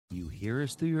You hear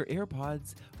us through your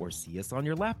AirPods or see us on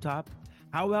your laptop.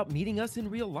 How about meeting us in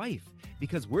real life?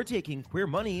 Because we're taking Queer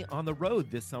Money on the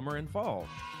road this summer and fall.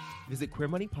 Visit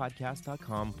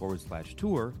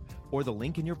queermoneypodcast.com/tour or the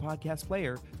link in your podcast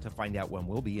player to find out when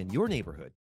we'll be in your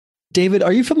neighborhood. David,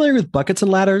 are you familiar with buckets and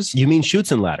ladders? You mean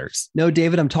Chutes and Ladders? No,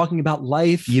 David, I'm talking about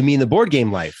life. You mean the board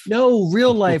game Life? No,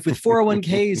 real life with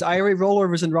 401ks, IRA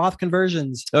rollovers, and Roth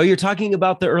conversions. Oh, you're talking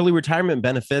about the early retirement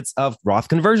benefits of Roth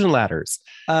conversion ladders.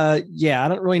 Yeah, I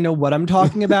don't really know what I'm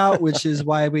talking about, which is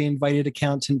why we invited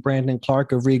accountant Brandon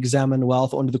Clark of Reexamine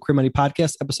Wealth onto the Queer Money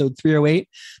Podcast, episode 308,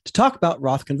 to talk about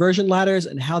Roth conversion ladders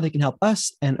and how they can help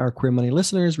us and our Queer Money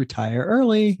listeners retire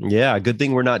early. Yeah, good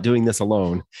thing we're not doing this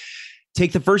alone.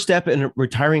 Take the first step in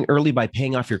retiring early by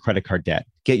paying off your credit card debt.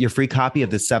 Get your free copy of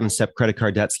the 7-Step Credit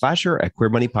Card Debt Slasher at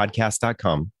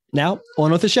queermoneypodcast.com. Now, on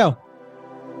with the show.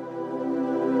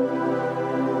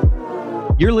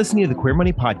 You're listening to the Queer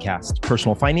Money Podcast,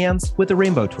 personal finance with a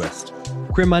rainbow twist.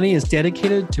 Queer Money is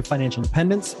dedicated to financial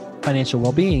independence, financial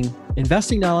well-being,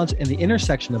 investing knowledge, and the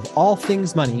intersection of all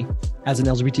things money as an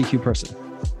LGBTQ person.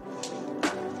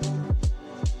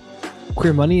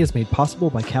 Queer Money is made possible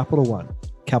by Capital One.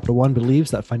 Capital One believes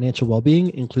that financial well-being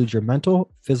includes your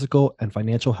mental, physical, and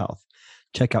financial health.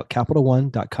 Check out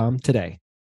CapitalOne.com today.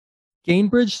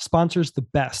 Gainbridge sponsors the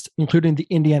best, including the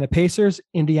Indiana Pacers,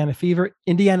 Indiana Fever,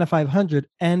 Indiana 500,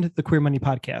 and the Queer Money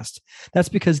Podcast. That's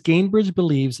because Gainbridge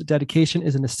believes dedication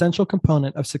is an essential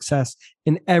component of success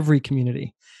in every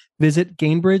community. Visit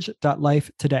Gainbridge.life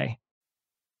today.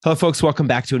 Hello, folks. Welcome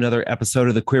back to another episode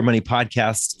of the Queer Money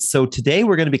Podcast. So today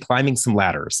we're going to be climbing some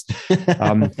ladders,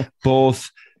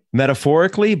 both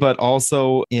metaphorically, but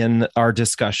also in our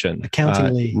discussion.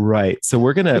 Accountingly. Right. So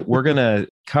we're gonna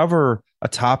cover a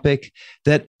topic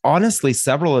that honestly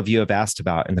several of you have asked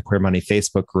about in the Queer Money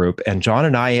Facebook group. And John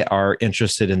and I are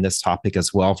interested in this topic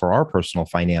as well for our personal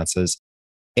finances.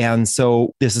 And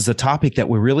so this is a topic that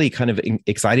we're really kind of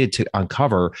excited to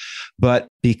uncover. But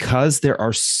because there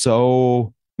are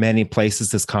so many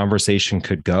places this conversation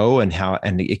could go and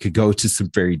it could go to some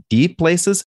very deep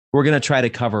places, we're going to try to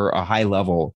cover a high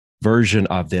level version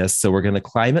of this. So we're going to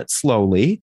climb it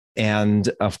slowly. And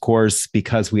of course,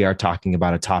 because we are talking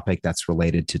about a topic that's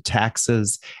related to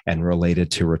taxes and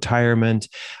related to retirement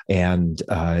and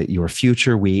your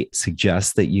future, we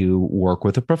suggest that you work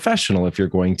with a professional if you're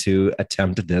going to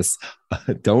attempt this.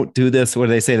 Don't do this. What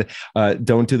do they say?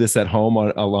 Don't do this at home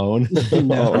alone.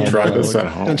 No, Don't try this at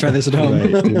home. Don't try this at home.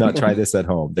 Right. Do not try this at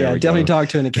home. There definitely talk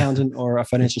to an accountant or a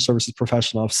financial services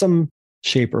professional of some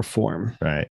shape or form.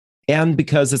 Right. And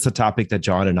because it's a topic that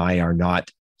John and I are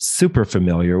not super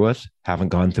familiar with, haven't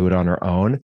gone through it on our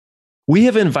own, we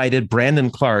have invited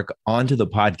Brandon Clark onto the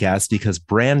podcast because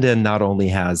Brandon not only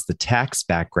has the tax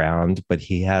background, but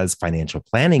he has financial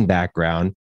planning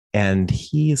background. And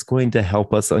he is going to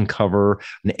help us uncover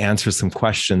and answer some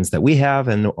questions that we have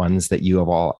and ones that you have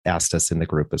all asked us in the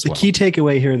group as well. The key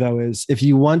takeaway here, though, is if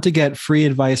you want to get free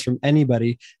advice from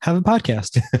anybody, have a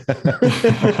podcast.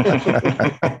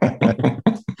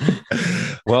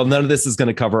 Well, none of this is going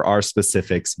to cover our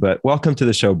specifics, but welcome to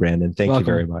the show, Brandon. Thank you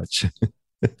very much.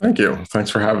 Thank you. Thanks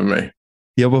for having me.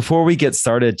 Yeah, before we get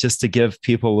started, just to give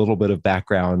people a little bit of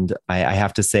background, I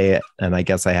have to say it, and I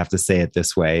guess I have to say it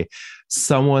this way.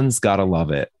 Someone's got to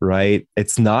love it, right?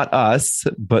 It's not us,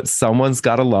 but someone's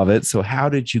got to love it. So how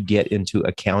did you get into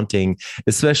accounting,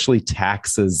 especially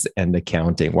taxes and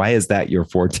accounting? Why is that your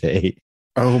forte?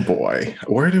 Oh boy,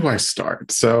 where do I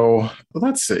start? So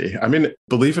let's see. I mean,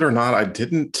 believe it or not, I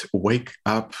didn't wake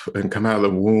up and come out of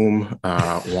the womb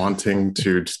wanting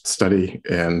to study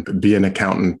and be an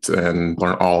accountant and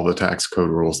learn all the tax code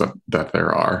rules that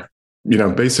there are. You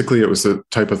know, basically, it was the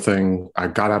type of thing. I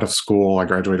got out of school. I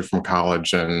graduated from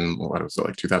college in, what was it,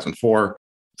 like 2004.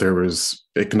 There was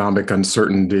economic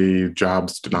uncertainty.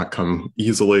 Jobs did not come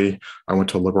easily. I went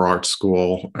to a liberal arts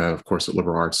school. And of course, at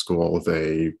liberal arts school,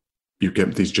 you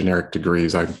get these generic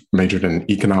degrees. I majored in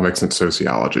economics and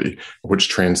sociology, which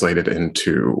translated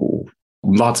into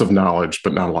lots of knowledge,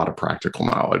 but not a lot of practical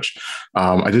knowledge.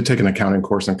 I did take an accounting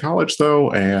course in college,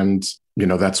 though, and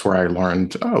that's where I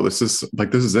learned, this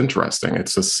is interesting.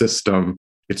 It's a system.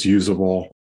 It's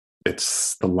usable.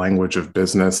 It's the language of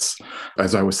business.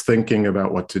 As I was thinking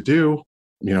about what to do,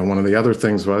 one of the other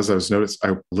things was I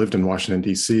lived in Washington,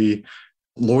 D.C.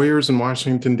 Lawyers in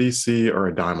Washington, D.C. are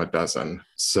a dime a dozen.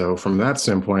 So from that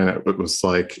standpoint, it was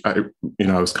like, I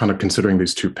was kind of considering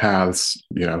these two paths,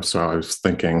 so I was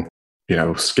thinking,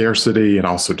 scarcity and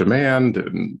also demand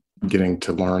and getting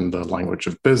to learn the language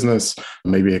of business.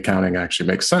 Maybe accounting actually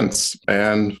makes sense.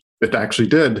 And it actually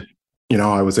did.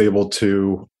 I was able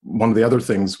to, one of the other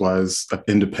things was that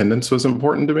independence was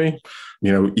important to me.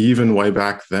 Even way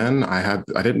back then, I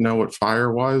didn't know what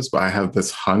FIRE was, but I had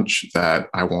this hunch that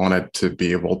I wanted to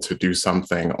be able to do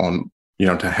something on,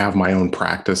 to have my own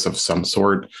practice of some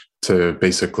sort, to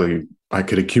basically, I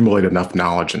could accumulate enough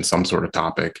knowledge in some sort of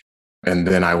topic, and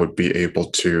then I would be able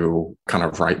to kind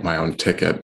of write my own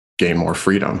ticket, gain more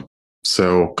freedom.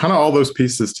 So kind of all those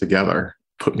pieces together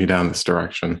put me down this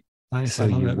direction. Nice. So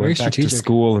you went back to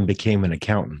school and became an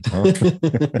accountant, huh?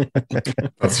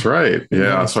 That's right.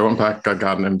 Yeah. So I went back, I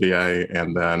got an MBA,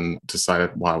 and then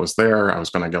decided while I was there, I was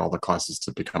going to get all the classes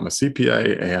to become a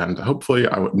CPA. And hopefully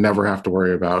I would never have to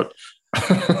worry about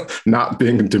not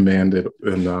being demanded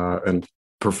in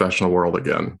professional world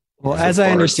again. Well, as I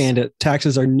understand it,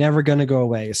 taxes are never going to go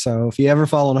away. So if you ever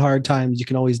fall in hard times, you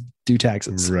can always do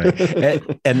taxes. Right.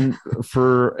 and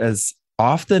for as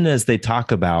often as they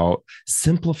talk about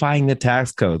simplifying the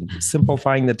tax code,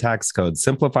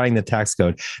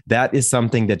 that is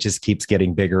something that just keeps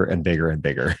getting bigger and bigger and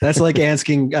bigger. That's like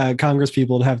asking Congress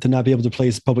people to have to not be able to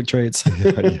place public trades.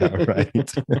 Yeah, right. Yep.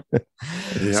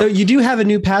 So you do have a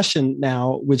new passion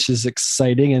now, which is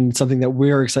exciting and something that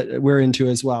we're into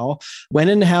as well. When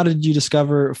and how did you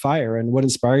discover FIRE, and what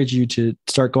inspired you to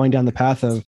start going down the path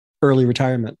of early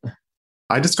retirement?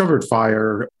 I discovered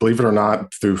FIRE, believe it or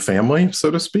not, through family,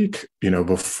 so to speak.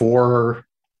 Before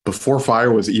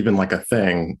FIRE was even like a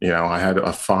thing, I had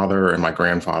a father and my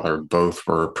grandfather, both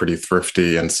were pretty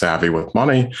thrifty and savvy with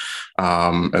money.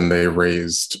 And they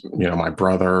raised, my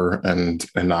brother and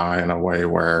I in a way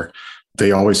where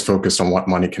they always focused on what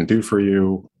money can do for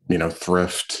you,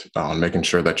 thrift, making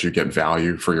sure that you get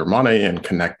value for your money, and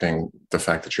connecting the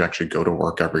fact that you actually go to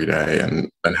work every day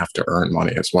and have to earn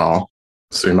money as well.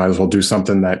 So you might as well do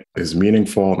something that is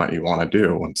meaningful and that you want to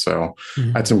do. And so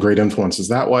I had some great influences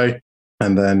that way.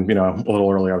 And then, a little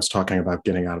earlier, I was talking about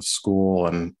getting out of school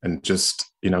and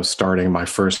just, starting my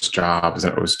first job. And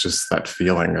it was just that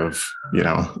feeling of,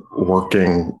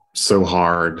 working so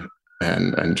hard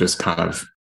and just kind of,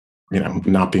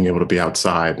 not being able to be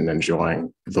outside and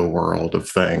enjoying the world of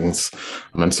things.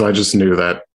 And so I just knew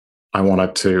that I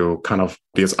wanted to kind of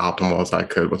be as optimal as I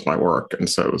could with my work. And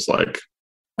so it was like,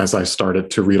 as I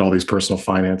started to read all these personal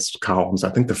finance columns,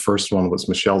 I think the first one was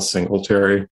Michelle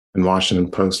Singletary in Washington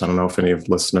Post. I don't know if any of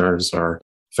listeners are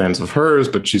fans of hers,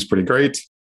 but she's pretty great.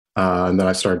 And then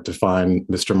I started to find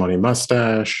Mr. Money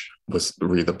Mustache,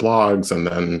 read the blogs, and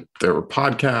then there were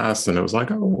podcasts, and it was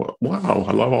like, oh, wow,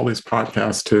 I love all these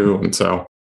podcasts too. And so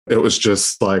it was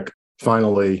just like,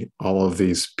 finally, all of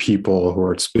these people who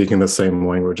are speaking the same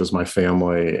language as my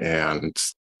family, and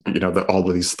all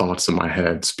of these thoughts in my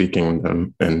head, speaking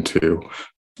them into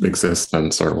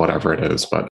existence or whatever it is.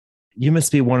 But you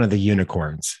must be one of the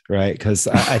unicorns, right? Because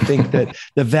I think that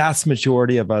the vast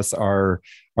majority of us are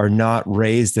not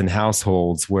raised in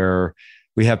households where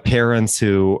we have parents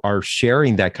who are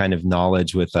sharing that kind of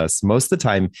knowledge with us. Most of the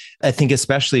time, I think,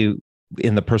 especially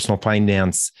in the personal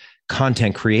finance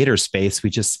content creator space, we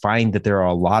just find that there are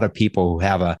a lot of people who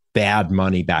have a bad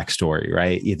money backstory,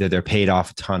 right? Either they're paid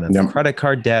off a ton of credit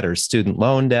card debt or student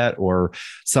loan debt or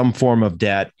some form of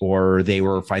debt, or they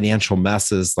were financial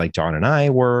messes like John and I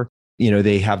were.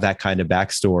 They have that kind of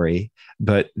backstory,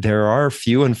 but there are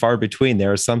few and far between.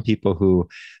 There are some people who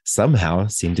somehow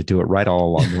seem to do it right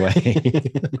all along the way.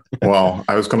 Well,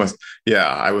 I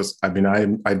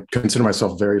consider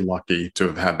myself very lucky to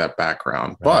have had that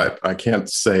background, but I can't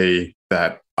say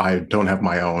that I don't have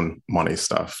my own money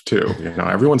stuff too.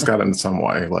 Everyone's got it in some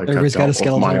way. Like everybody's got a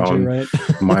skeleton, right?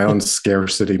 My own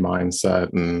scarcity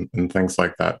mindset and things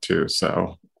like that too.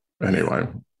 So anyway.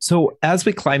 So as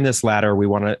we climb this ladder, we're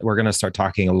going to start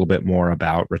talking a little bit more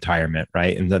about retirement,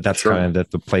 right? And that's Sure. kind of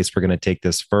the place we're going to take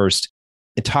this first.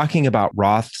 In talking about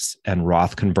Roths and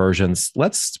Roth conversions,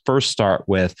 let's first start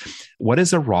with what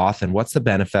is a Roth and what's the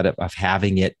benefit of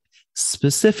having it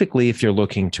specifically if you're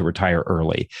looking to retire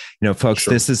early. Folks,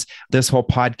 Sure. this whole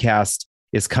podcast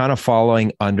is kind of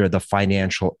following under the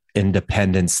financial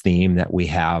independence theme that we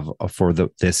have for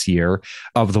this year,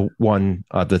 of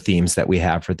the themes that we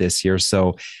have for this year.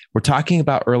 So we're talking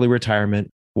about early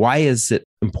retirement. Why is it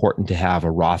important to have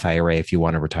a Roth IRA if you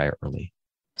want to retire early?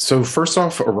 So first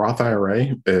off, a Roth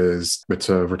IRA it's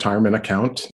a retirement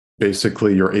account.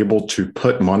 Basically, you're able to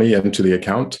put money into the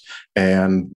account,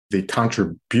 and the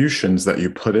contributions that you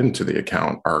put into the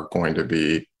account are going to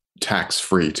be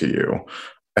tax-free to you.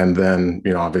 And then,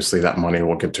 obviously that money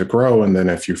will get to grow. And then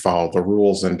if you follow the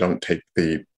rules and don't take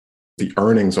the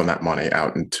earnings on that money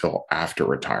out until after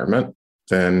retirement,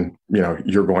 then,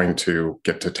 you're going to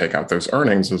get to take out those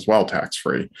earnings as well,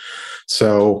 tax-free.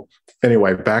 So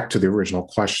Anyway, back to the original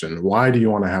question. Why do you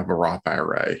want to have a Roth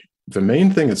IRA? The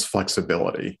main thing is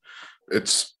flexibility.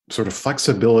 It's sort of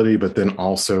flexibility, but then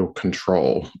also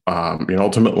control.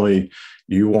 Ultimately,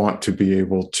 you want to be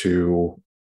able to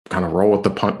kind of roll with the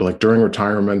punch, like during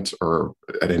retirement or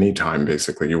at any time,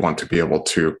 basically, you want to be able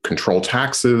to control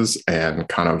taxes and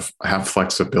kind of have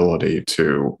flexibility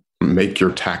to make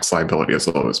your tax liability as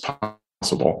low as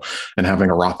possible. And having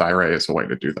a Roth IRA is a way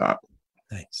to do that.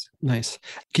 Nice.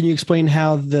 Can you explain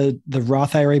how the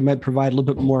Roth IRA might provide a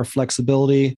little bit more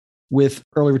flexibility with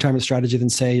early retirement strategy than,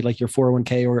 say, like your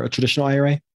 401k or a traditional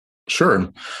IRA? Sure.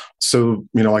 So,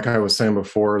 like I was saying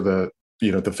before, the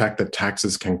fact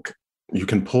that you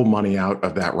can pull money out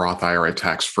of that Roth IRA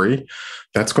tax-free,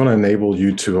 that's going to enable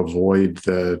you to avoid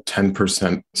the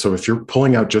 10%. So if you're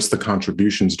pulling out just the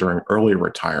contributions during early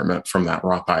retirement from that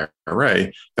Roth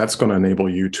IRA, that's going to enable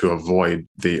you to avoid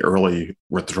the early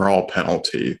withdrawal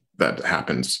penalty that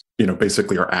happens.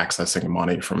 Basically you're accessing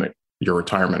money from your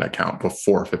retirement account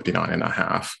before 59 and a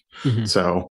half. Mm-hmm.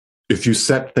 So if you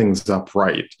set things up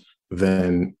right,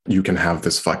 then you can have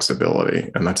this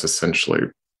flexibility. And that's essentially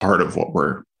part of what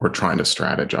we're trying to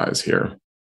strategize here.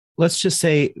 Let's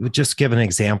just give an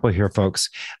example here, folks.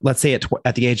 Let's say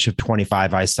at the age of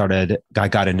 25, I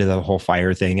got into the whole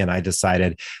FIRE thing, and I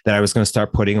decided that I was going to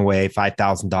start putting away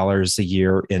 $5,000 a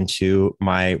year into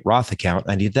my Roth account.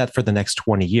 I need that for the next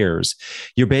 20 years.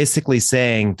 You're basically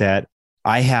saying that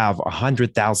I have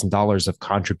 $100,000 of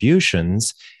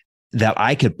contributions that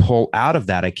I could pull out of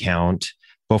that account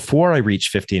before I reach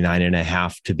 59 and a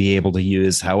half to be able to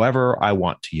use however I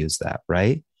want to use that,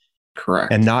 right?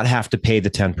 Correct. And not have to pay the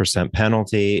 10%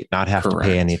 penalty, not have Correct. to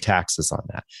pay any taxes on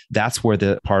that. That's where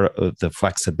the part of the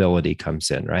flexibility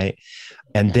comes in, right?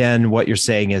 And then what you're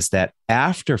saying is that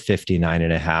after 59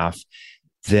 and a half,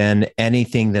 then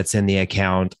anything that's in the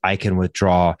account, I can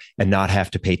withdraw and not have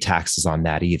to pay taxes on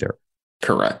that either.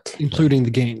 Correct. Including the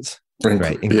gains.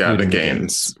 Right. Yeah, the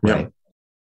gains. Right. Yep.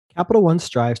 Capital One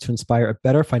strives to inspire a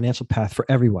better financial path for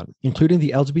everyone, including the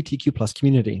LGBTQ plus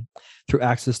community, through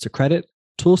access to credit,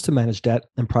 tools to manage debt,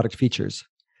 and product features.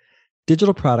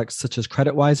 Digital products such as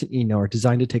CreditWise and eKnow are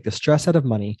designed to take the stress out of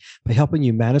money by helping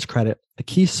you manage credit, a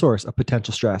key source of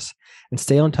potential stress, and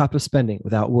stay on top of spending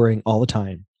without worrying all the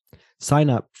time. Sign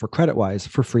up for CreditWise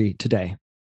for free today.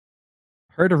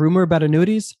 Heard a rumor about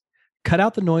annuities? Cut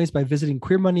out the noise by visiting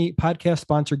Queer Money podcast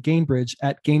sponsor Gainbridge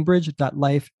at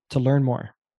gainbridge.life to learn more.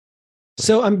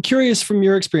 So I'm curious from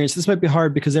your experience, this might be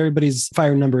hard because everybody's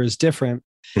FIRE number is different.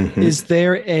 Mm-hmm. Is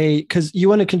there because you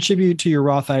want to contribute to your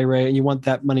Roth IRA and you want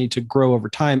that money to grow over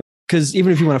time? Because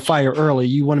even if you want to FIRE early,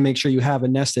 you want to make sure you have a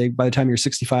nest egg by the time you're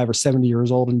 65 or 70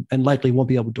 years old and likely won't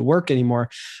be able to work anymore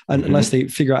unless they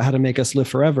figure out how to make us live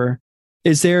forever.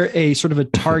 Is there a sort of a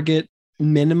target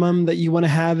minimum that you want to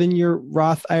have in your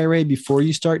Roth IRA before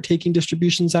you start taking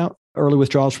distributions out, early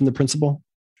withdrawals from the principal?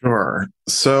 Sure.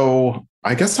 So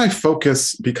I guess I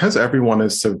focus, because everyone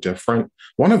is so different,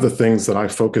 one of the things that I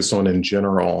focus on in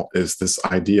general is this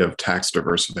idea of tax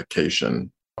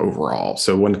diversification overall.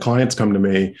 So when clients come to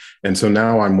me, and so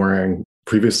now I'm wearing,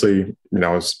 previously, I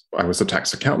was a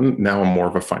tax accountant, now I'm more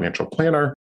of a financial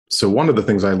planner. So one of the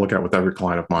things I look at with every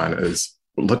client of mine is,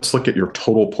 let's look at your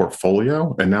total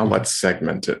portfolio, and now let's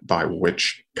segment it by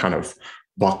which kind of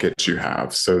buckets you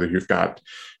have. So you've got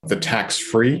the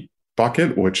tax-free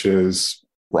bucket, which is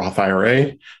Roth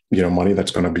IRA, money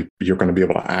that's you're going to be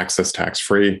able to access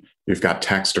tax-free. You've got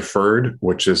tax deferred,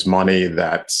 which is money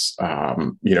that's,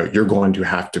 you're going to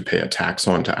have to pay a tax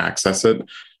on to access it.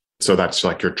 So that's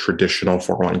like your traditional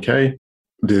 401k.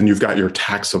 Then you've got your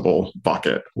taxable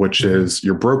bucket, which is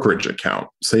your brokerage account,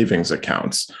 savings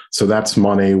accounts. So that's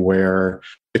money where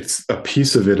it's a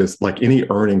piece of it is like any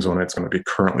earnings on it's going to be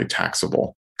currently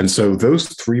taxable. And so those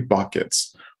three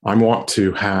buckets,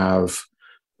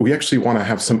 we actually want to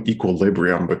have some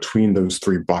equilibrium between those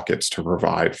three buckets to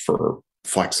provide for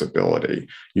flexibility.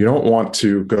 You don't want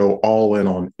to go all in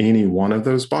on any one of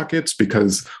those buckets,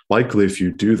 because likely if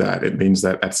you do that, it means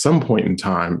that at some point in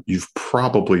time, you've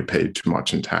probably paid too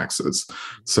much in taxes.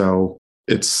 So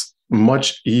it's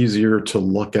much easier to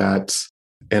look at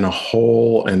in a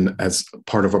whole and as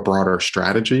part of a broader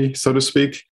strategy, so to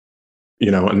speak.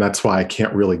 And that's why I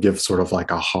can't really give sort of like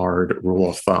a hard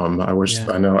rule of thumb.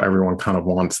 I know everyone kind of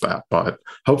wants that, but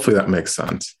hopefully that makes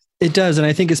sense. It does. And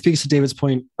I think it speaks to David's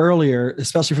point earlier,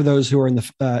 especially for those who are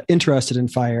interested in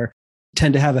FIRE,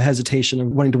 tend to have a hesitation of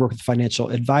wanting to work with a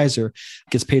financial advisor,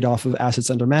 gets paid off of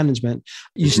assets under management.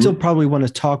 You still probably want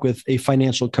to talk with a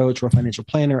financial coach or a financial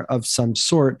planner of some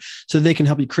sort so they can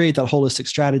help you create that holistic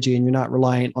strategy, and you're not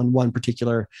reliant on one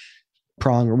particular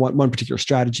prong or one particular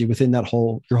strategy within that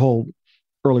your whole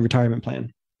early retirement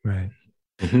plan. Right.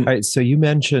 Mhm. All right. So you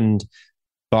mentioned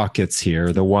buckets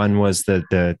here. The one was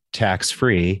the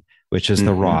tax-free, which is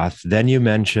the Mhm. Roth. Then you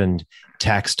mentioned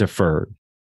tax deferred.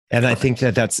 And I think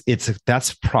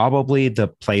that's probably the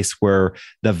place where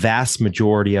the vast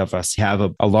majority of us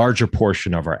have a larger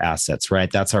portion of our assets,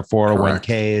 right? That's our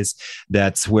 401ks.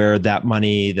 That's where that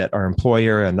money that our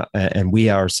employer and we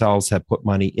ourselves have put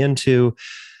money into.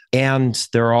 And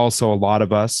there are also a lot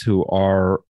of us who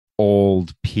are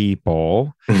old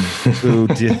people who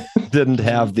didn't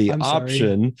have the I'm sorry.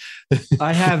 option.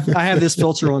 I have this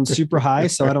filter on super high,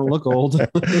 so I don't look old.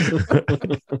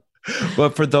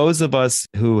 But for those of us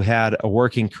who had a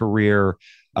working career,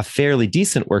 a fairly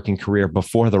decent working career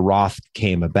before the Roth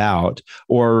came about,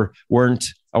 or weren't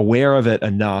aware of it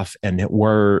enough and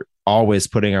were always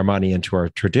putting our money into our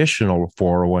traditional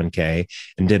 401k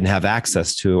and didn't have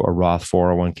access to a Roth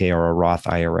 401k or a Roth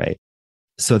IRA.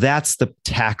 So that's the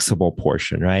taxable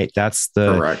portion, right? That's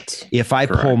Correct. If I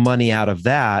pull money out of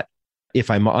that, if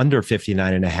I'm under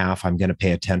 59 and a half, I'm going to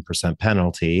pay a 10%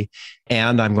 penalty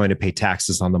and I'm going to pay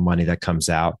taxes on the money that comes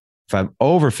out. If I'm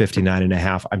over 59 and a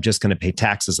half, I'm just going to pay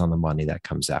taxes on the money that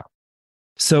comes out.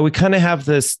 So we kind of have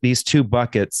these two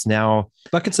buckets now.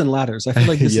 Buckets and ladders. I feel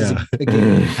like this is a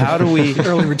game. How do we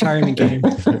early retirement game?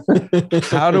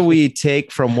 How do we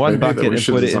take from one bucket and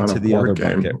put it into the other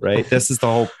game. bucket? Right. This is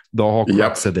the whole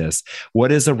crux of this.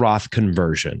 What is a Roth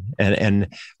conversion,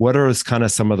 and what are kind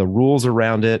of some of the rules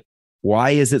around it?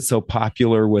 Why is it so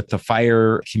popular with the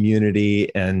FIRE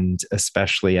community, and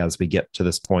especially as we get to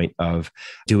this point of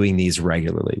doing these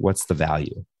regularly? What's the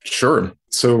value? Sure.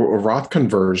 So a Roth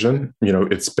conversion,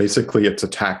 it's a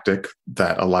tactic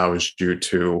that allows you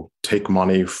to take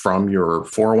money from your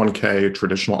 401k,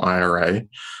 traditional IRA.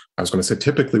 I was going to say,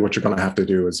 typically what you're going to have to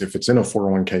do is if it's in a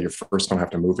 401k, you're first going to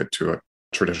have to move it to a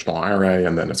traditional IRA,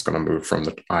 and then it's going to move from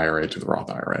the IRA to the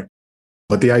Roth IRA.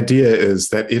 But the idea is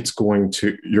that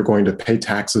you're going to pay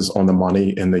taxes on the money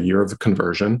in the year of the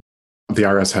conversion. The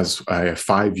IRS has a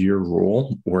 5-year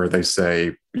rule where they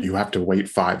say you have to wait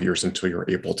 5 years until you're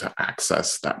able to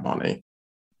access that money.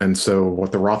 And so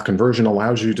what the Roth conversion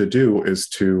allows you to do is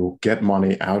to get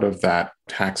money out of that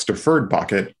tax deferred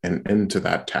bucket and into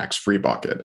that tax-free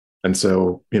bucket. And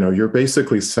so, you're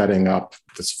basically setting up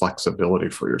this flexibility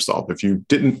for yourself. If you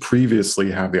didn't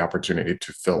previously have the opportunity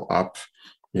to fill up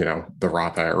the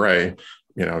Roth IRA,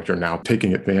 if you're now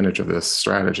taking advantage of this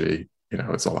strategy,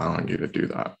 it's allowing you to do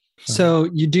that. So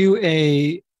you do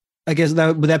I guess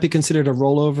would that be considered a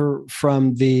rollover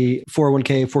from the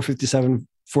 401k, 457,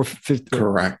 450,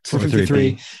 correct,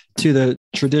 453 to the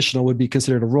traditional would be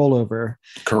considered a rollover.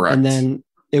 Correct. And then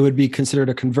it would be considered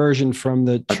a conversion from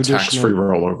the traditional tax-free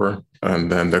rollover.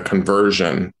 And then the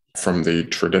conversion from the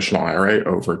traditional IRA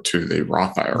over to the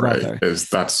Roth IRA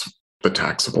that's the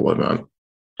taxable event.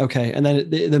 Okay. And then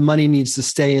the money needs to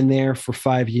stay in there for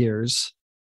 5 years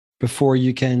before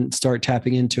you can start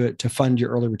tapping into it to fund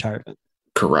your early retirement.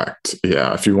 Correct.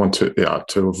 Yeah. If you want to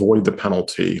avoid the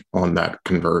penalty on that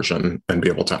conversion and be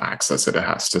able to access it, it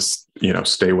has to,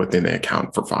 stay within the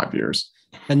account for 5 years.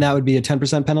 And that would be a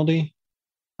 10% penalty?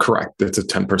 Correct. It's a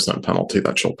 10% penalty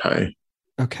that you'll pay.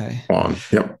 Okay.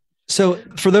 Yep. So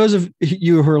for those of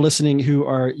you who are listening who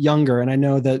are younger, and I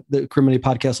know that the Career Money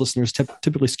podcast listeners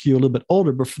typically skew a little bit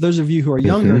older, but for those of you who are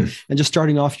younger and just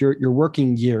starting off your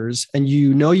working years and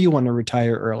you want to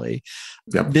retire early,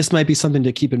 this might be something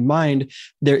to keep in mind.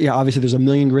 Obviously there's a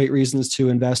million great reasons to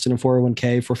invest in a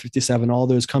 401k, 457, all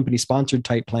those company sponsored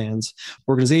type plans,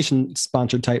 organization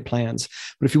sponsored type plans.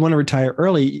 But if you want to retire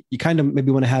early, you kind of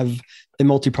maybe want to have a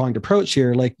multi-pronged approach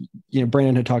here, like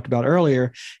Brandon had talked about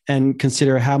earlier, and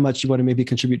consider how much you want to maybe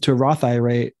contribute to a Roth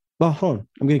IRA. Well, hold on,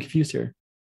 I'm getting confused here.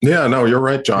 Yeah, no, you're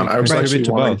right, John. I was actually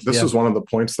this is one of the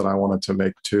points that I wanted to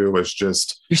make too. Is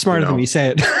just you're smarter than me.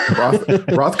 Say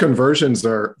it. Roth conversions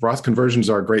are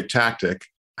a great tactic.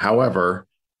 However,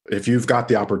 if you've got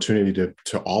the opportunity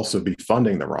to also be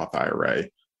funding the Roth IRA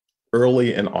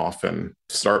early and often,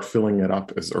 start filling it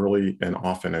up as early and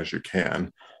often as you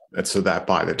can. And so that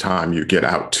by the time you get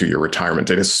out to your retirement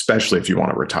date, especially if you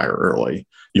want to retire early,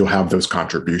 you'll have those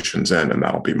contributions in, and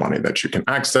that'll be money that you can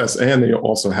access. And you'll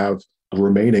also have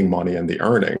remaining money in the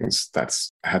earnings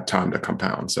that's had time to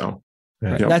compound. So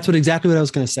that's exactly what I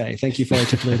was going to say. Thank you for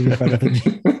articulating it better than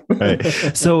me.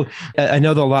 Right. So I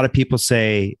know that a lot of people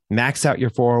say max out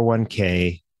your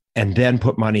 401k and then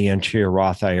put money into your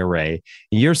Roth IRA.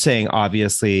 You're saying,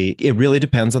 obviously, it really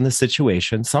depends on the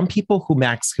situation. Some people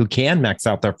who can max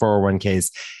out their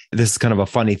 401ks, this is kind of a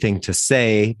funny thing to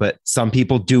say, but some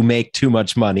people do make too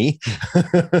much money,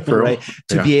 right,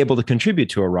 to be able to contribute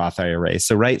to a Roth IRA.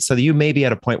 So you may be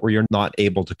at a point where you're not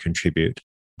able to contribute.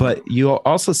 But you're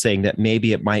also saying that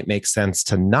maybe it might make sense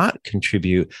to not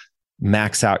contribute,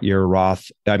 max out your your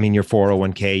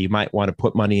 401k. You might want to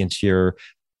put money into your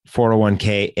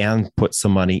 401k and put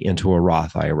some money into a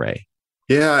Roth IRA.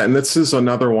 Yeah. And this is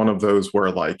another one of those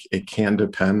where like it can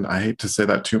depend. I hate to say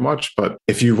that too much, but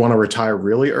if you want to retire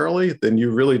really early, then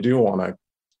you really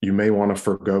you may want to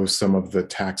forgo some of the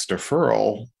tax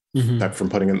deferral that from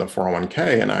putting in the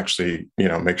 401k and actually,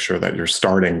 make sure that you're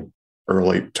starting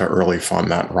early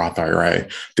fund that Roth IRA.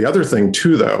 The other thing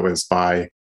too, though, is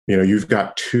you've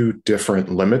got two different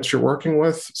limits you're working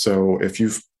with. So if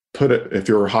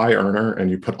you're a high earner and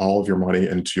you put all of your money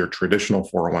into your traditional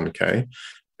 401k,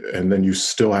 and then you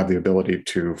still have the ability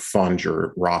to fund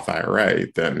your Roth IRA,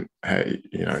 then, hey,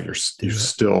 you've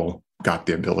still got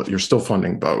the ability, you're still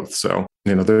funding both. So,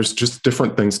 there's just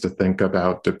different things to think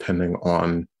about depending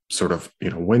on sort of,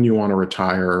 when you want to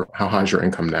retire, how high is your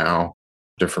income now,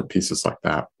 different pieces like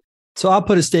that. So I'll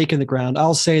put a stake in the ground.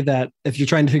 I'll say that if you're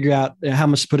trying to figure out how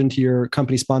much to put into your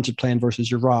company sponsored plan versus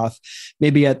your Roth,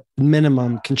 maybe at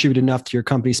minimum contribute enough to your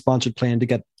company sponsored plan to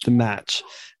get the match.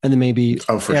 And then maybe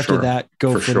after that,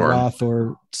 go for the Roth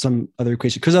or some other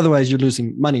equation, because otherwise you're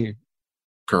losing money.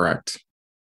 Correct.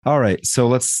 All right. So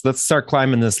let's start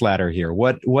climbing this ladder here.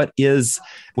 We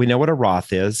know what a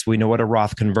Roth is. We know what a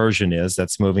Roth conversion is.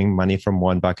 That's moving money from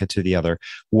one bucket to the other.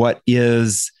 What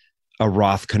is a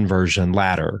Roth conversion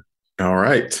ladder? All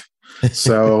right.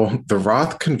 So the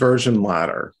Roth conversion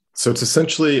ladder. So it's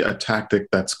essentially a tactic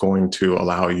that's going to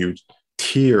allow you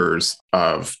tiers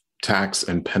of tax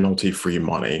and penalty-free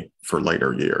money for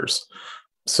later years.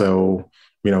 So,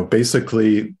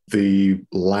 basically the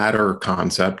ladder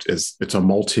concept is it's a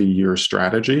multi-year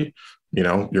strategy.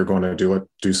 You're going to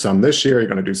do some this year, you're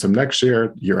going to do some next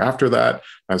year after that.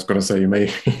 I was going to say you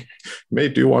may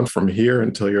do one from here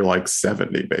until you're like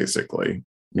 70, basically,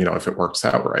 if it works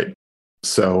out right.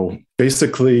 So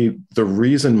basically the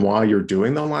reason why you're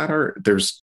doing the ladder,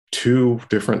 there's two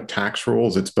different tax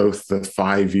rules. It's both the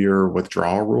 5-year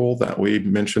withdrawal rule that we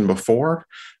mentioned before,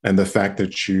 and the fact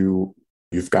that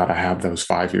you've got to have those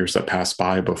 5 years that pass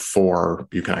by before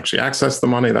you can actually access the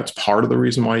money. That's part of the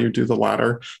reason why you do the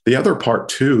ladder. The other part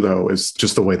too, though, is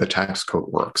just the way the tax code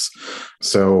works.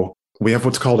 So we have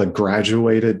what's called a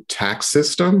graduated tax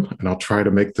system, and I'll try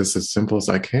to make this as simple as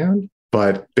I can.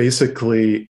 But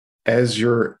basically, as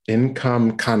your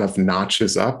income kind of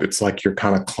notches up, it's like you're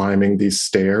kind of climbing these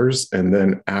stairs. And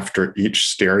then after each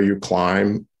stair you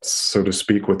climb, so to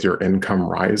speak, with your income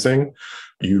rising,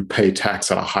 you pay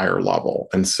tax at a higher level.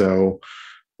 And so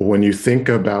when you think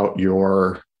about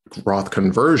your Roth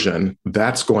conversion,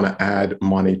 that's going to add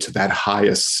money to that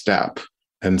highest step.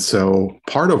 And so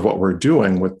part of what we're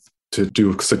doing to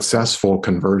do a successful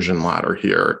conversion ladder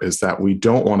here is that we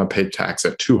don't want to pay tax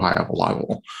at too high of a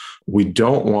level. We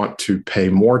don't want to pay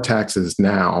more taxes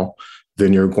now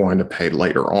than you're going to pay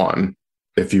later on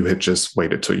if you had just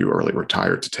waited till you early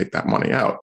retired to take that money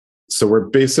out. So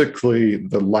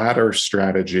the ladder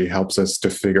strategy helps us to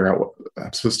figure out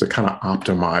supposed to kind of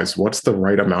optimize what's the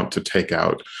right amount to take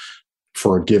out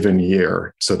for a given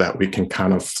year so that we can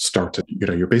kind of start to,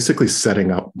 you're basically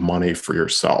setting up money for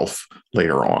yourself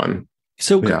later on.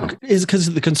 So is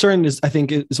because the concern is, I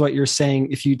think, is what you're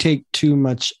saying. If you take too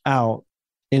much out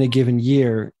in a given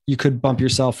year, you could bump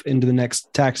yourself into the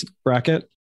next tax bracket.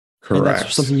 Correct. And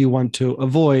that's something you want to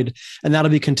avoid. And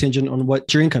that'll be contingent on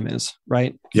what your income is,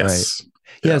 right? Yes. Right.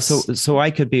 Yeah. So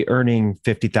I could be earning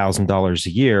 $50,000 a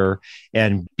year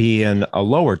and be in a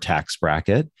lower tax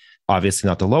bracket. Obviously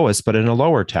not the lowest, but in a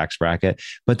lower tax bracket.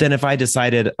 But then if I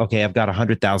decided, okay, I've got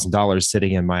 $100,000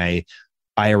 sitting in my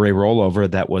IRA rollover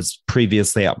that was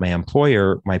previously at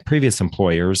my previous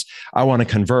employers, I want to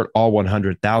convert all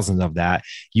 100,000 of that.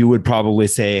 You would probably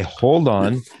say, hold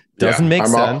on. Doesn't make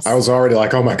sense. I was already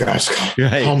like, oh my gosh,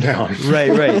 calm down.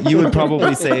 Right. You would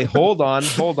probably say, hold on.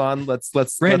 Let's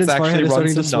actually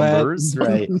run some numbers,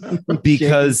 right?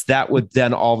 Because that would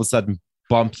then all of a sudden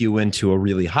bump you into a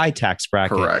really high tax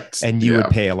bracket. Correct. And you would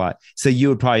pay a lot. So you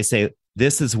would probably say,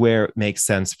 this is where it makes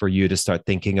sense for you to start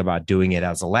thinking about doing it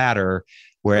as a ladder,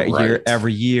 where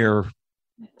every year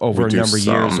over a number of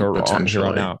years or on here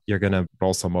on out, you're going to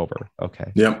roll some over.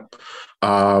 Okay. Yep.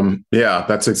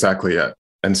 That's exactly it.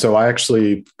 And so I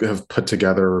actually have put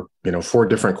together, 4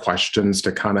 different questions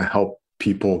to kind of help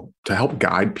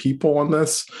guide people on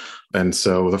this. And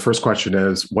so the first question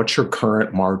is, what's your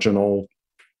current marginal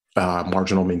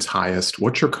means highest.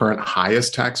 What's your current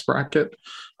highest tax bracket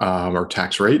or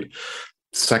tax rate?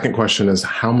 Second question is,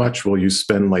 how much will you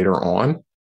spend later on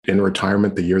in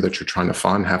retirement the year that you're trying to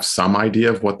fund? Have some idea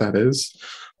of what that is.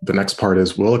 The next part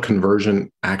is, will a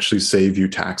conversion actually save you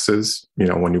taxes?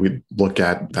 When we look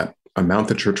at that amount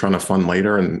that you're trying to fund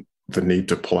later and the need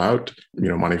to pull out,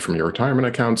 money from your retirement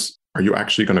accounts, are you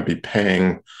actually going to be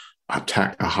paying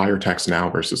a higher tax now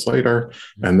versus later?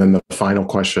 And then the final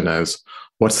question is,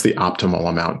 what's the optimal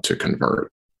amount to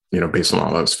convert? Based on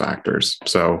all those factors.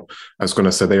 So I was going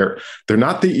to say they're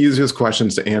not the easiest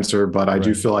questions to answer, but I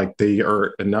do feel like they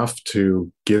are enough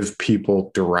to give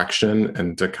people direction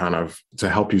and to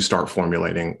help you start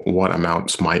formulating what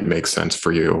amounts might make sense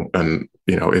for you. And,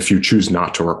 if you choose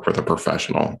not to work with a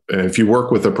professional, and if you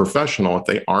work with a professional, if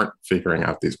they aren't figuring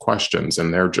out these questions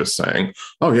and they're just saying,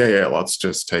 oh yeah, let's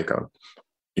just take a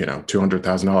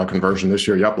 $200,000 conversion this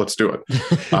year. Yep, let's do it.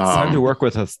 It's time to work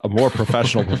with a more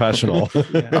professional.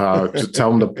 Just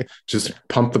tell them to just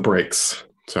pump the brakes.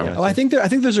 So, I think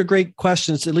those are great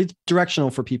questions, at least directional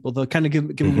for people. They'll kind of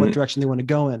give them what direction they want to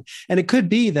go in, and it could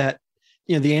be that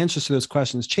the answers to those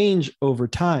questions change over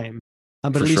time,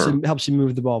 but at least it helps you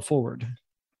move the ball forward.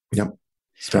 Yep,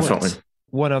 definitely.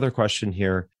 One other question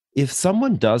here: if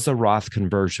someone does a Roth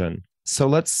conversion, so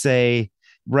let's say,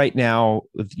 right now,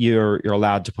 you're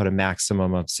allowed to put a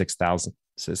maximum of 6,000.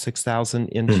 So 6,000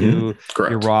 into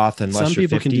your Roth, unless you're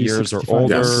 50 years or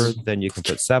older, then you can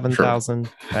put 7,000.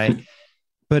 Sure. Right.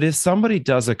 But if somebody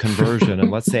does a conversion,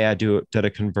 and let's say I did a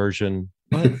conversion,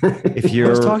 if you're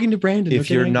I was talking to Brandon, if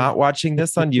you're not watching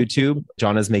this on YouTube,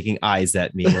 John is making eyes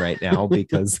at me right now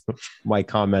because of my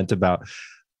comment about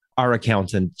our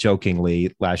accountant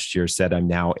jokingly last year said I'm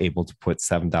now able to put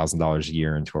 $7,000 a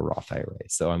year into a Roth IRA.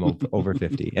 So I'm over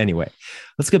 50. Anyway,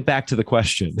 let's get back to the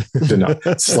question.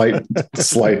 Slight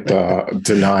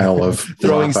denial of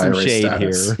throwing Roth some IRA shade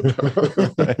status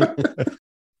here.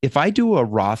 If I do a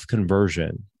Roth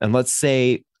conversion, and let's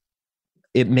say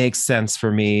it makes sense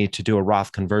for me to do a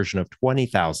Roth conversion of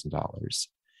 $20,000,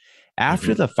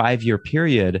 after the 5-year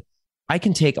period, I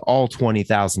can take all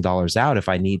 $20,000 out if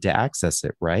I need to access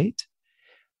it, right?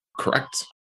 Correct.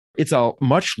 It's a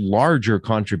much larger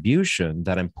contribution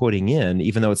that I'm putting in,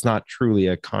 even though it's not truly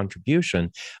a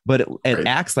contribution, but it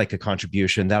acts like a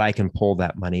contribution that I can pull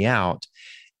that money out.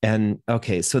 And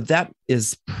okay, so that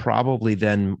is probably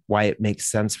then why it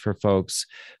makes sense for folks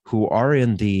who are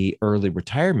in the early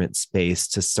retirement space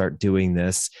to start doing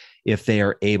this if they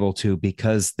are able to,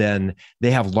 because then they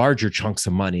have larger chunks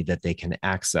of money that they can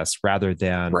access rather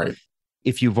than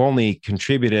if you've only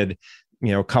contributed,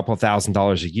 a couple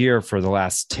 $1,000s a year for the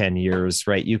last 10 years,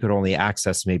 right? You could only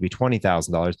access maybe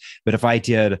 $20,000. But if I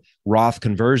did Roth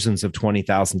conversions of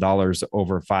 $20,000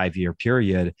 over a 5-year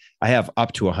period, I have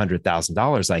up to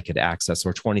 $100,000 I could access,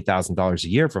 or $20,000 a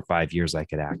year for 5 years I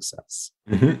could access.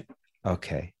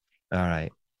 Okay. All right.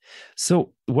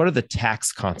 So what are the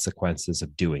tax consequences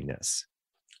of doing this?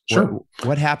 Sure.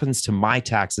 What happens to my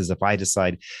taxes if I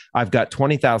decide I've got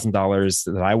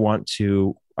 $20,000 that I want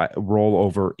to roll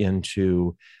over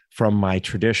into from my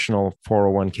traditional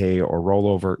 401k or roll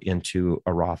over into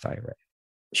a Roth IRA?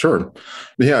 Sure.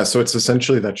 Yeah. So it's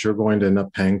essentially that you're going to end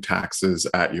up paying taxes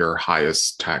at your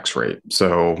highest tax rate.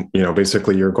 So,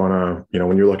 basically you're going to,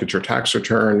 when you look at your tax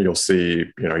return, you'll see,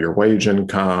 your wage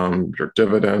income, your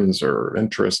dividends or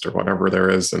interest or whatever there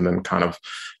is. And then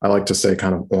I like to say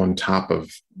on top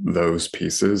of those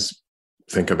pieces,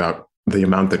 think about the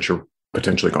amount that you're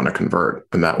potentially going to convert,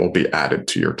 and that will be added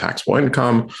to your taxable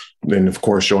income. Then, of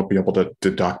course, you'll be able to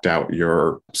deduct out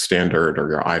your standard or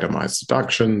your itemized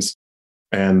deductions.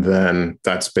 And then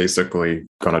that's basically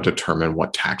going to determine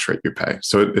what tax rate you pay.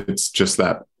 So it's just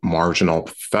that marginal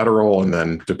federal, and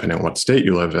then depending on what state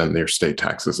you live in, your state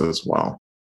taxes as well.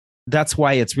 That's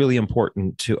why it's really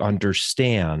important to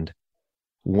understand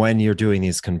when you're doing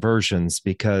these conversions,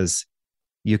 because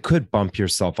you could bump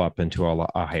yourself up into a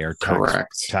higher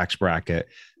tax bracket.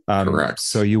 Correct.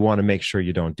 So you want to make sure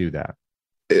you don't do that.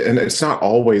 And it's not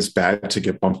always bad to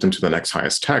get bumped into the next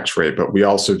highest tax rate, but we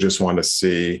also just want to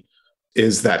see,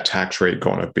 is that tax rate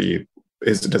going to be,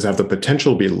 does it have the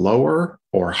potential to be lower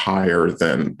or higher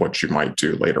than what you might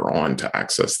do later on to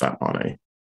access that money?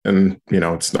 And,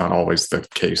 it's not always the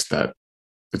case that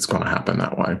it's going to happen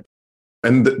that way.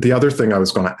 And the other thing I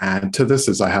was going to add to this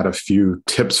is I had a few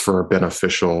tips for a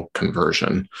beneficial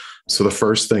conversion. So the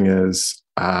first thing is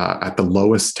at the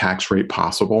lowest tax rate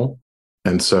possible.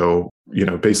 And so,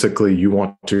 basically you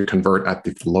want to convert at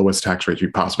the lowest tax rate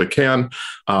you possibly can.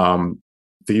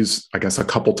 These, I guess, a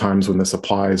couple times when this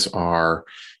applies are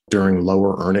during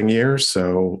lower earning years.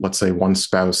 So let's say one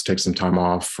spouse takes some time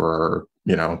off for,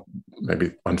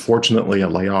 maybe unfortunately a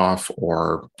layoff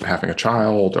or having a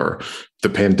child or the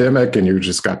pandemic, and you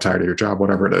just got tired of your job,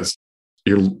 whatever it is,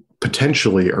 you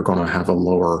potentially are going to have a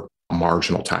lower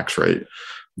marginal tax rate.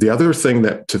 The other thing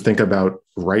that to think about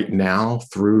right now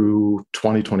through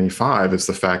 2025 is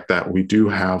the fact that we do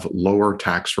have lower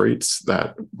tax rates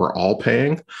that we're all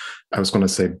paying. I was going to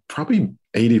say probably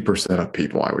 80% of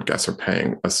people, I would guess, are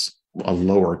paying a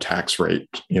lower tax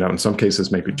rate. In some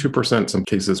cases, maybe 2%, some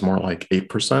cases more like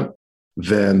 8%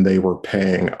 than they were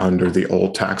paying under the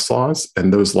old tax laws.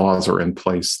 And those laws are in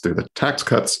place through the Tax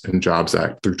Cuts and Jobs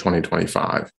Act through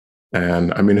 2025.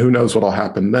 And I mean, who knows what'll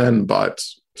happen then, but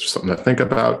it's something to think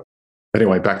about.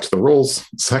 Anyway, back to the rules.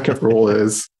 Second rule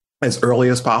is as early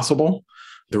as possible.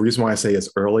 The reason why I say as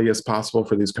early as possible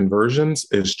for these conversions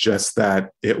is just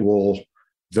that the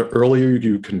earlier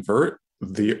you convert,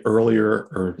 the earlier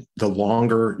or the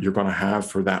longer you're going to have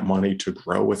for that money to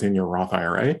grow within your Roth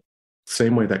IRA.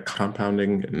 Same way that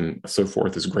compounding and so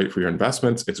forth is great for your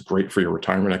investments, it's great for your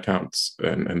retirement accounts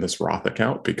and this Roth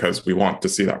account, because we want to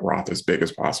see that Roth as big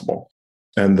as possible.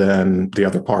 And then the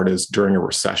other part is during a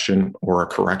recession or a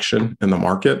correction in the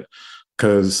market,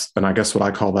 and I guess what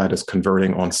I call that is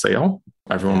converting on sale.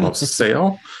 Everyone loves a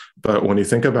sale. But when you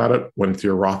think about it, with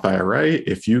your Roth IRA,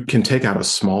 if you can take out a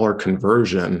smaller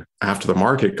conversion after the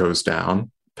market goes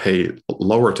down, pay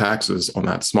lower taxes on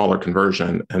that smaller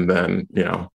conversion, and then,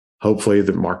 hopefully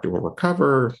the market will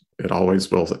recover. It always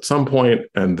will at some point,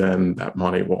 and then that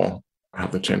money will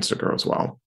have the chance to grow as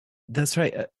well. That's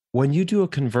right. When you do a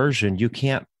conversion, you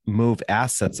can't move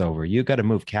assets over. You got to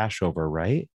move cash over,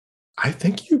 right? I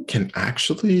think you can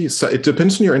actually, so it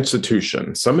depends on your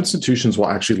institution. Some institutions will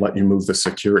actually let you move the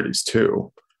securities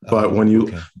too. But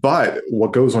but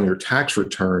what goes on your tax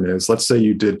return is, let's say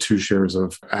you did 2 shares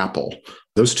of Apple.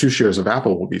 Those 2 shares of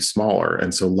Apple will be smaller.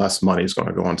 And so less money is going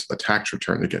to go onto the tax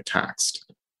return to get taxed.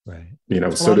 Right.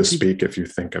 So to speak, if you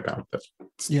think about that.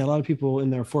 Yeah. A lot of people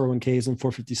in their 401ks and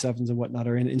 457s and whatnot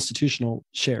are in institutional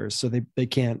shares. So they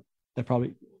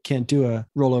probably can't do a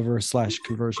rollover /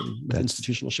 conversion with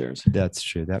institutional shares. That's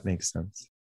true. That makes sense.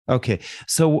 Okay.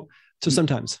 So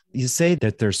sometimes you say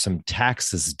that there's some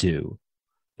taxes due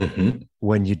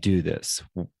when you do this.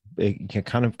 You can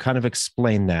kind of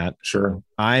explain that. Sure.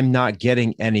 I'm not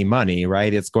getting any money,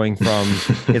 right? It's going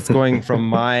from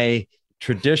my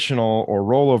traditional or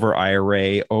rollover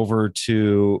IRA over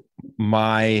to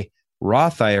my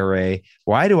Roth IRA.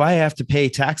 Why do I have to pay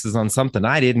taxes on something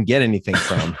I didn't get anything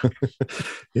from?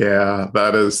 Yeah,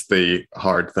 that is the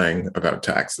hard thing about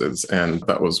taxes. And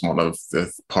that was one of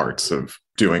the parts of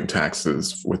doing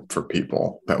taxes for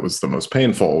people that was the most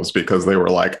painful, was because they were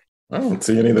like, I don't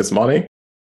see any of this money.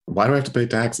 Why do I have to pay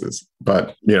taxes?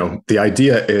 But, the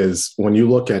idea is when you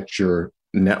look at your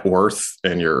net worth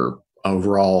and your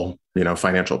overall,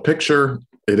 financial picture,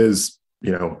 it is,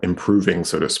 improving,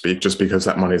 so to speak. Just because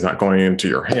that money is not going into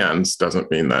your hands doesn't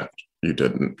mean that you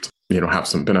didn't, have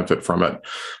some benefit from it.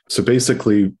 So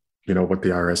basically, what the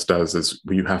IRS does is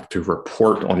you have to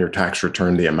report on your tax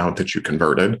return the amount that you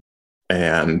converted.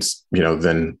 And,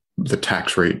 then the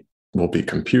tax rate will be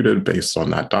computed based on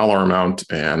that dollar amount.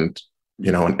 And,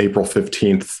 on April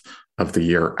 15th of the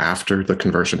year after the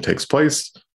conversion takes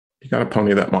place, you got to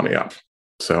pony that money up.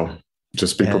 So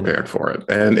just be prepared for it.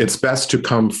 And it's best to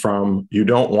come from, you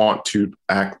don't want to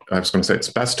act, I was going to say, it's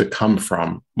best to come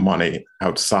from money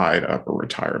outside of a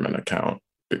retirement account,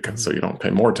 because so you don't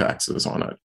pay more taxes on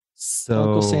it. So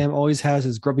Uncle Sam always has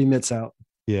his grubby mitts out.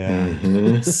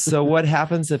 Yeah. So what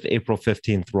happens if April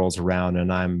 15th rolls around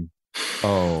and I'm,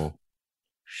 oh,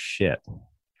 shit,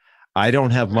 I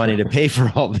don't have money to pay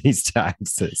for all these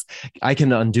taxes? I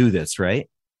can undo this, right?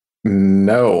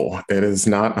 No, it is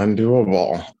not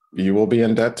undoable. You will be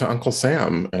in debt to Uncle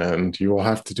Sam and you will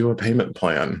have to do a payment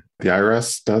plan. The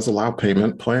IRS does allow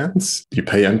payment plans. You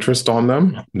pay interest on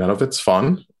them. None of it's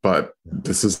fun, but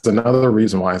this is another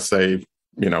reason why I say,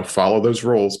 follow those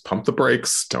rules, pump the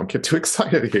brakes. Don't get too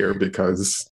excited here,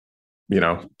 because,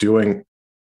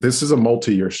 this is a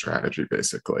multi-year strategy,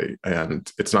 basically. And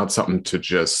it's not something to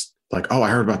just like, oh, I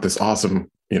heard about this awesome,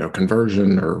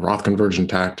 conversion or Roth conversion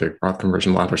tactic, Roth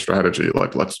conversion ladder strategy.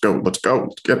 Like, let's go,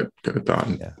 get it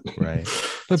done. Yeah, right.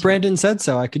 But Brandon said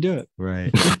so, I could do it.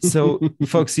 Right. So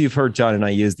folks, you've heard John and I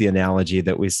use the analogy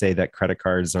that we say that credit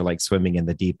cards are like swimming in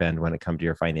the deep end when it comes to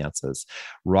your finances.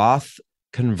 Roth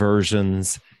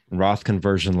conversions, Roth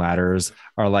conversion ladders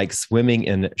are like swimming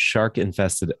in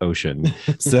shark-infested ocean.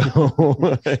 So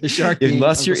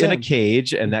unless you're in a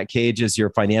cage and that cage is your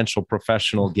financial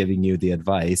professional giving you the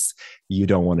advice, you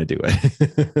don't want to do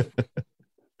it.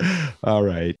 All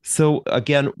right. So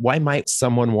again, why might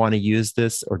someone want to use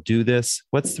this or do this?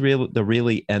 What's the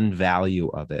really end value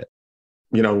of it?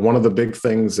 One of the big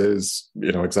things is,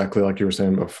 exactly like you were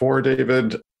saying before,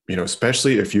 David,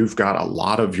 especially if you've got a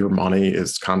lot of your money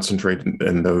is concentrated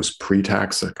in those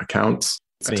pre-tax accounts,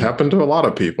 It's happened to a lot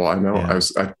of people. I know.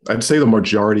 Yeah. I'd say the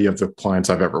majority of the clients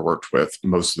I've ever worked with,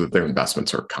 most of their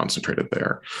investments are concentrated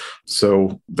there.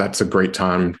 So that's a great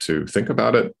time to think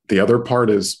about it. The other part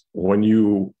is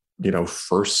when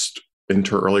first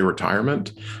enter early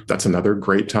retirement, that's another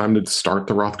great time to start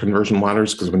the Roth conversion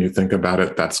ladders, because when you think about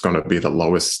it, that's going to be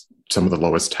some of the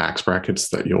lowest tax brackets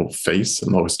that you'll face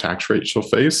and lowest tax rates you'll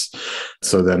face.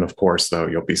 So then, of course, though,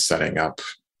 you'll be setting up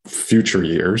future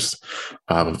years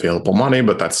of available money,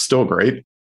 but that's still great.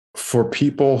 For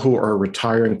people who are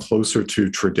retiring closer to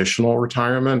traditional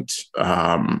retirement,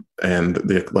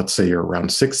 let's say you're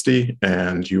around 60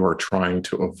 and you are trying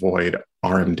to avoid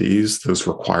RMDs, those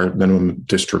required minimum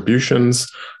distributions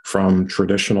from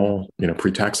traditional,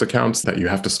 pre-tax accounts that you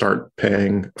have to start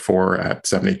paying for at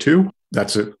 72.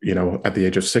 That's at the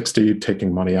age of 60,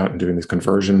 taking money out and doing these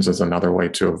conversions is another way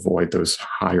to avoid those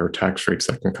higher tax rates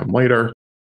that can come later.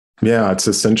 Yeah, it's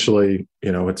essentially,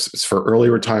 it's for early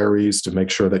retirees to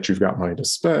make sure that you've got money to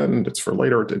spend. It's for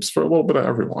later. It's for a little bit of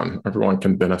everyone. Everyone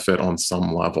can benefit on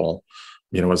some level,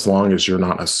 as long as you're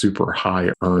not a super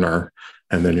high earner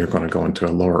and then you're going to go into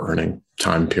a lower earning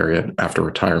time period after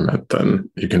retirement, then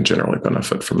you can generally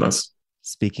benefit from this.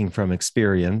 Speaking from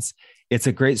experience, it's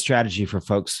a great strategy for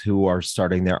folks who are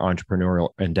starting their entrepreneurial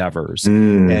endeavors.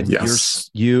 And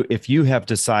yes. if you have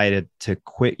decided to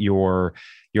quit your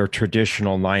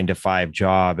traditional 9-to-5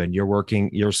 job and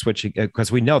you're switching, because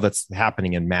we know that's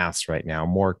happening in mass right now.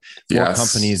 More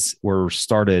companies were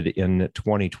started in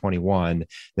 2021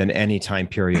 than any time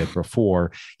period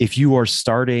before. If you are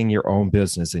starting your own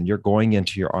business and you're going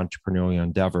into your entrepreneurial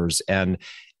endeavors,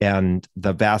 and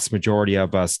the vast majority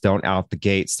of us don't out the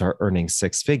gate start earning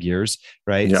six figures,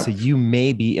 right? Yeah. So you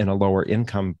may be in a lower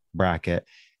income bracket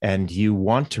and you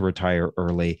want to retire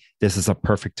early. This is a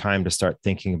perfect time to start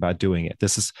thinking about doing it.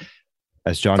 This is,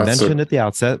 as John mentioned at the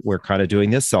outset, we're kind of doing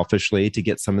this selfishly to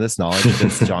get some of this knowledge.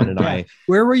 Because John and I,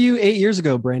 where were you 8 years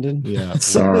ago, Brandon? Yeah,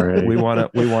 sorry, we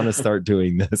want to start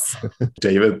doing this.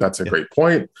 David, that's a great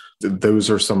point. Those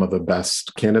are some of the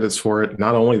best candidates for it.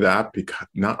 Not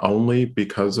only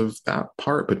because of that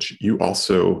part, but you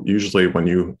also usually, when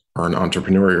you are an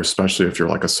entrepreneur, especially if you're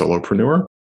like a solopreneur,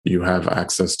 you have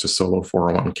access to solo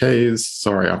 401ks.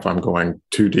 Sorry if I'm going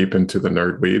too deep into the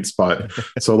nerd weeds, but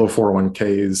solo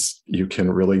 401ks, you can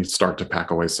really start to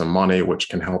pack away some money, which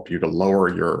can help you to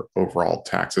lower your overall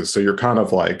taxes. So you're kind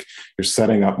of like, you're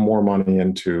setting up more money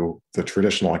into the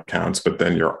traditional accounts, but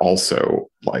then you're also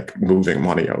like moving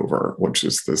money over, which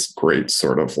is this great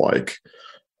sort of like,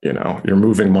 you're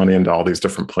moving money into all these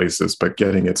different places, but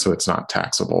getting it so it's not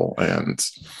taxable, and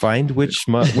find which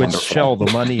shell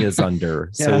the money is under.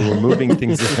 So we're moving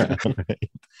things around. Right?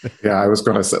 Yeah, I was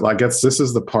going to say, I guess this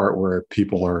is the part where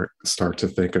people start to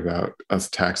think about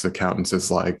us tax accountants is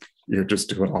like, you're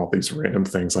just doing all these random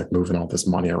things like moving all this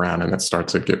money around, and it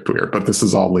starts to get weird. But this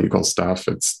is all legal stuff.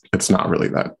 It's not really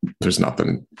that. There's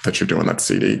nothing that you're doing that's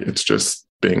seedy. It's just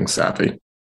being savvy.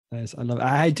 Nice. I love it.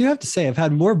 I do have to say, I've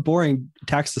had more boring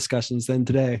tax discussions than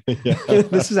today.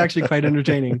 This is actually quite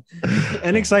entertaining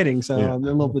and exciting. So I'm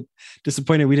a little bit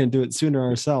disappointed we didn't do it sooner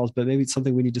ourselves, but maybe it's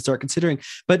something we need to start considering.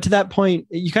 But to that point,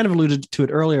 you kind of alluded to it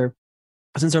earlier.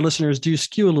 Since our listeners do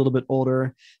skew a little bit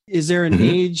older, is there an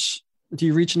age? Do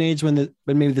you reach an age when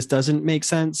maybe this doesn't make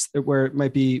sense, where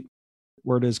it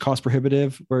is cost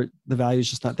prohibitive, where the value is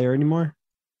just not there anymore?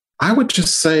 I would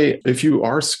just say if you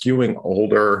are skewing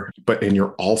older, and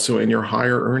you're also in your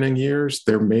higher earning years,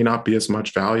 there may not be as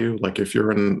much value. Like if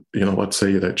you're in, let's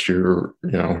say that you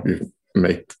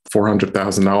make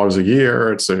 $400,000 a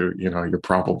year. So, you're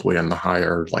probably in the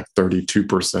higher, like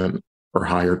 32% or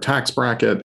higher tax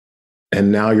bracket.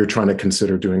 And now you're trying to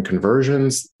consider doing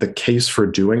conversions. The case for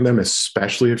doing them,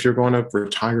 especially if you're going to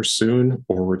retire soon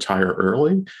or retire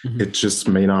early, it just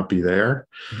may not be there.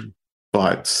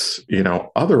 But,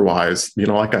 otherwise,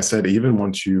 like I said, even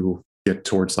once you get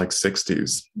towards like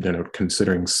 60s,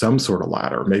 considering some sort of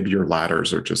ladder, maybe your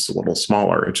ladders are just a little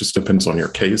smaller. It just depends on your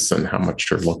case and how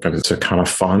much you're looking to kind of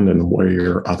fund and where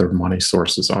your other money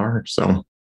sources are. So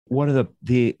one of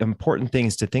the important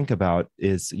things to think about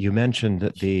is you mentioned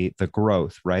the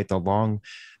growth, right?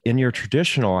 In your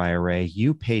traditional IRA,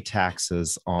 you pay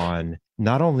taxes on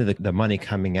not only the money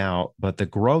coming out, but the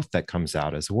growth that comes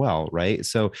out as well, right?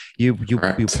 So you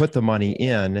put the money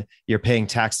in, you're paying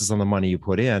taxes on the money you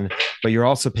put in, but you're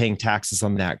also paying taxes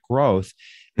on that growth.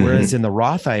 Whereas in the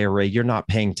Roth IRA, you're not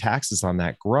paying taxes on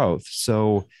that growth.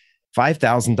 So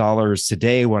 $5,000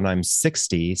 today when I'm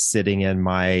 60, sitting in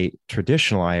my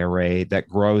traditional IRA that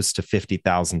grows to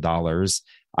 $50,000,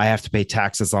 I have to pay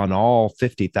taxes on all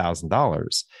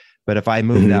 $50,000. But if I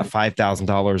move that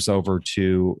 $5,000 over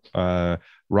to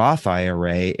Roth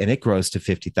IRA and it grows to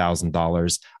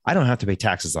 $50,000, I don't have to pay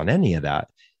taxes on any of that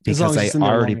because I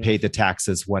already paid the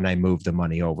taxes when I moved the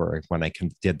money over, when I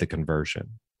did the conversion.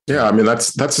 Yeah, I mean,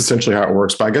 that's essentially how it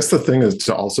works. But I guess the thing is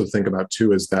to also think about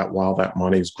too is that while that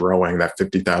money's growing, that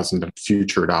 50,000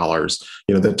 future dollars,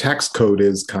 the tax code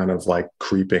is kind of like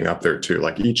creeping up there too.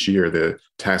 Like each year, the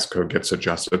tax code gets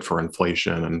adjusted for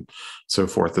inflation and so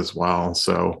forth as well.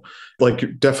 So,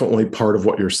 like, definitely part of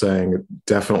what you're saying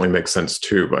definitely makes sense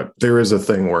too. But there is a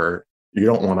thing where you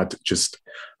don't want to just.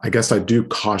 I guess I do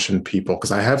caution people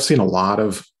because I have seen a lot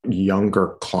of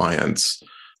younger clients,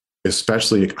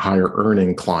 especially higher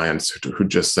earning clients who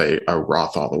just say, oh,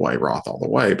 Roth all the way, Roth all the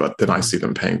way. But then I see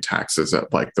them paying taxes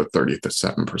at like the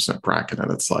 37% bracket.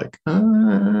 And it's like,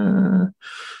 and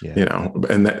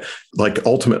that like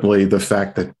ultimately the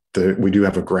fact that we do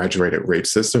have a graduated rate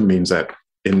system means that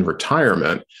in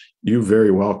retirement, you very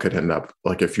well could end up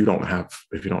like if you don't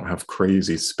have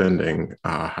crazy spending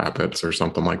habits or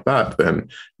something like that, then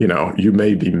you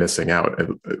may be missing out.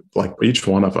 Like each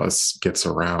one of us gets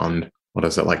around, what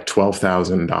is it, like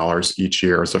 $12,000 each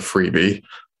year as a freebie.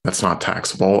 That's not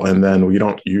taxable. And then we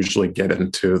don't usually get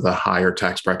into the higher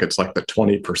tax brackets, like the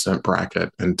 20% bracket,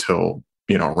 until,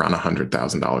 around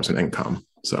 $100,000 in income.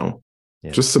 So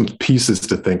just some pieces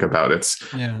to think about. It's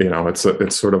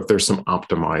sort of, there's some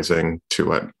optimizing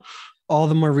to it. All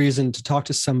the more reason to talk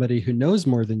to somebody who knows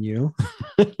more than you.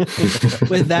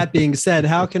 With that being said,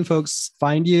 how can folks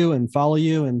find you and follow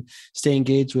you and stay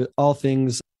engaged with all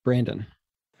things Brandon?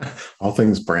 All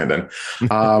things Brandon.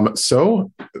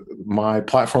 So my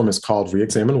platform is called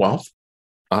Reexamine Wealth.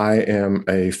 I am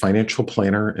a financial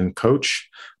planner and coach.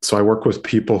 So I work with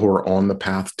people who are on the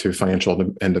path to financial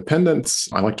independence.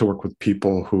 I like to work with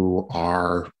people who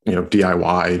are,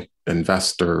 DIY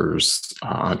investors,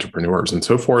 entrepreneurs, and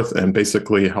so forth, and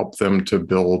basically help them to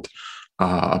build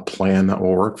a plan that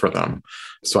will work for them.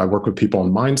 So I work with people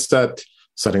on mindset,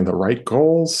 setting the right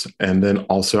goals, and then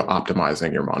also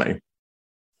optimizing your money.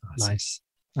 Nice.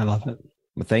 I love it.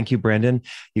 Well, thank you, Brandon.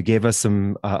 You gave us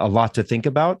a lot to think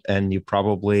about, and you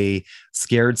probably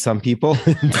scared some people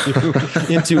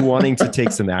into wanting to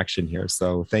take some action here.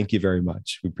 So thank you very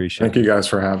much. We appreciate it. Thank you guys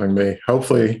for having me.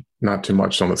 Hopefully not too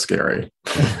much on the scary.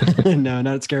 No,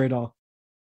 not scary at all.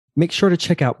 Make sure to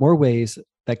check out more ways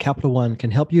that Capital One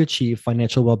can help you achieve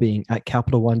financial well-being at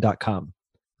CapitalOne.com.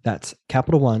 That's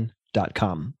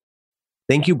CapitalOne.com.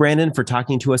 Thank you, Brandon, for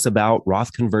talking to us about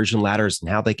Roth conversion ladders and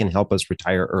how they can help us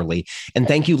retire early. And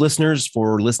thank you, listeners,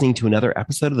 for listening to another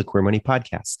episode of the Queer Money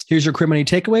Podcast. Here's your Queer Money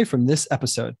takeaway from this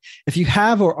episode. If you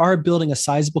have or are building a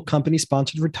sizable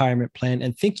company-sponsored retirement plan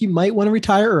and think you might want to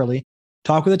retire early,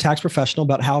 talk with a tax professional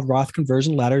about how Roth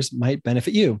conversion ladders might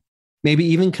benefit you. Maybe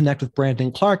even connect with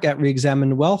Brandon Clark at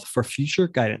Reexamine Wealth for future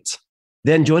guidance.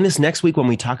 Then join us next week when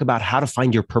we talk about how to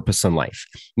find your purpose in life.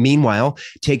 Meanwhile,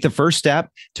 take the first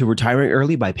step to retiring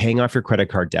early by paying off your credit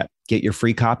card debt. Get your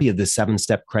free copy of the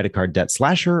 7-Step Credit Card Debt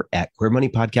Slasher at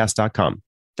queermoneypodcast.com.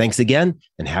 Thanks again,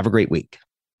 and have a great week.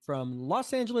 From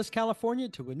Los Angeles, California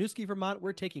to Winooski, Vermont,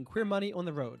 we're taking Queer Money on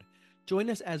the road.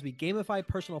 Join us as we gamify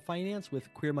personal finance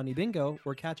with Queer Money Bingo,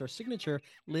 or catch our signature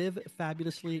Live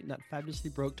Fabulously, Not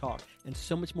Fabulously Broke talk, and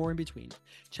so much more in between.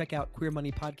 Check out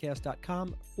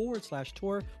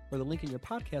queermoneypodcast.com/tour or the link in your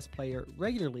podcast player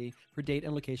regularly for date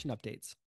and location updates.